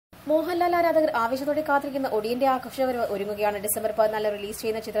മോഹൻലാൽ ആരാധകർ ആവേശത്തോടെ കാത്തിരിക്കുന്ന ഒടിയന്റെ ആഘോഷവരവ് ഒരുങ്ങുകയാണ്. ഡിസംബർ 14 റിലീസ്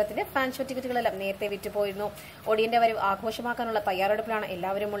ചെയ്യുന്ന ചിത്രത്തിന്റെ ഫാൻ ഷോ ടിക്കറ്റുകളെല്ലാം നേരത്തെ വിറ്റുപോയിരുന്നു. ഒടിയന്റെ വരവ് ആഘോഷമാക്കാനുള്ള തയ്യാറെടുപ്പിലാണ്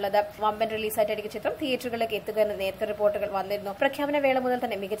എല്ലാവരും ഉള്ളത്. വമ്പൻ റിലീസായിട്ടായിരിക്കും ചിത്രം തിയേറ്ററുകളിലേക്ക് എത്തുകയെന്ന് നേരത്തെ റിപ്പോർട്ടുകൾ വന്നിരുന്നു. പ്രഖ്യാപന വേള മുതൽ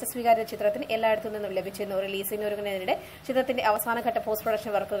തന്നെ മികച്ച സ്വീകാര്യത ചിത്രത്തിന് എല്ലായിടത്തു നിന്നും ലഭിച്ചിരുന്നു. റിലീസിന് ഒരുങ്ങുന്നതിനിടെ ചിത്രത്തിന്റെ അവസാനഘട്ട പോസ്റ്റ്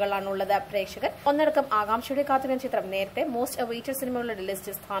പ്രൊഡക്ഷൻ വർക്കുകളാണുള്ളത്. പ്രേക്ഷകർ ഒന്നടക്കം ആകാംക്ഷയോടെ കാത്തിരുന്ന ചിത്രം നേരത്തെ മോസ്റ്റ് അവൈറ്റഡ് സിനിമകളുടെ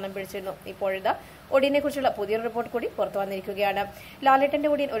ലിസ്റ്റിൽ സ്ഥാനം പിടിച്ചിരുന്നു. ഇപ്പോഴിതാ ഒടിയനെ കുറിച്ചുള്ള പുതിയൊരു റിപ്പോർട്ട് കൂടി പുറത്തു വന്നിരിക്കുകയാണ്. ലാലേട്ടന്റെ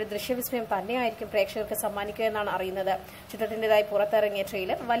ഒടിയൻ ഒരു ദൃശ്യവിസ്മയം തന്നെയായിരിക്കും പ്രേക്ഷകർക്ക് സമ്മാനിക്കുക എന്നാണ് അറിയുന്നത്. ചിത്രത്തിന്റേതായി പുറത്തിറങ്ങിയ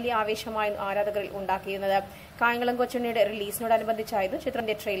ട്രെയിലർ വലിയ ആവേശമായിരുന്നു ആരാധകരിൽ ഉണ്ടാക്കിയിരുന്നത്. കായംകുളം കൊച്ചുണ്ണിയുടെ റിലീസിനോടനുബന്ധിച്ചായിരുന്നു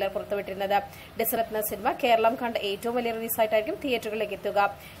ചിത്രത്തിന്റെ ട്രെയിലർ പുറത്തുവിട്ടിരുന്നത്. ഡിസറത്ന സിനിമ കേരളം കണ്ട ഏറ്റവും വലിയ റിലീസായിട്ടായിരിക്കും തിയേറ്ററുകളിലേക്ക് എത്തുക.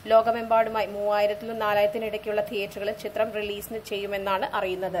 ലോകമെമ്പാടുമായി 3000-നും 4000-നും ഇടയ്ക്കുള്ള തിയേറ്ററുകളിൽ ചിത്രം റിലീസിന് ചെയ്യുമെന്നാണ്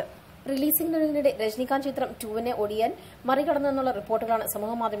അറിയുന്നത്. റിലീസിംഗിനിടെ രജനികാന്ത് ചിത്രം 2-നെ ഒടിയൻ മറികടന്നെന്നുള്ള റിപ്പോർട്ടുകളാണ്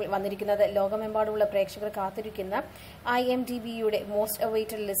സമൂഹമാധ്യമങ്ങളിൽ വന്നിരിക്കുന്നത്. ലോകമെമ്പാടുമുള്ള പ്രേക്ഷകർ കാത്തിരിക്കുന്ന IMDbയുടെ മോസ്റ്റ്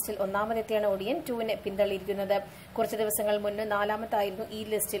അവൈറ്റഡ് ലിസ്റ്റിൽ ഒന്നാമതെത്തിയാണ് ഒടിയൻ 2-നെ പിന്തള്ളിയിരിക്കുന്നത്. കുറച്ച് ദിവസങ്ങൾ മുൻപ് 4-മത്തായിരുന്നു ഈ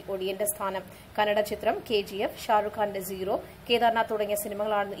ലിസ്റ്റിൽ ഒടിയന്റെ സ്ഥാനം. കന്നഡ ചിത്രം KGF, ഷാറുഖ് ഖാന്റെ 0, കേദാർനാഥ് തുടങ്ങിയ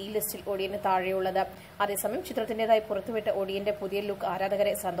സിനിമകളാണ് ഈ ലിസ്റ്റിൽ ഒടിയന് താഴെയുള്ളത്. അതേസമയം ചിത്രത്തിന്റേതായി പുറത്തുവിട്ട ഒടിയന്റെ പുതിയ ലുക്ക്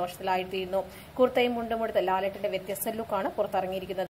ആരാധകരെ സന്തോഷത്തിലായിരുത്തിയിരുന്നു. കുർത്തയും മുണ്ടുമെടുത്ത് ലാലേട്ടന്റെ വ്യത്യസ്ത ലുക്കാണ് പുറത്തിറങ്ങിയിരിക്കുന്നത്.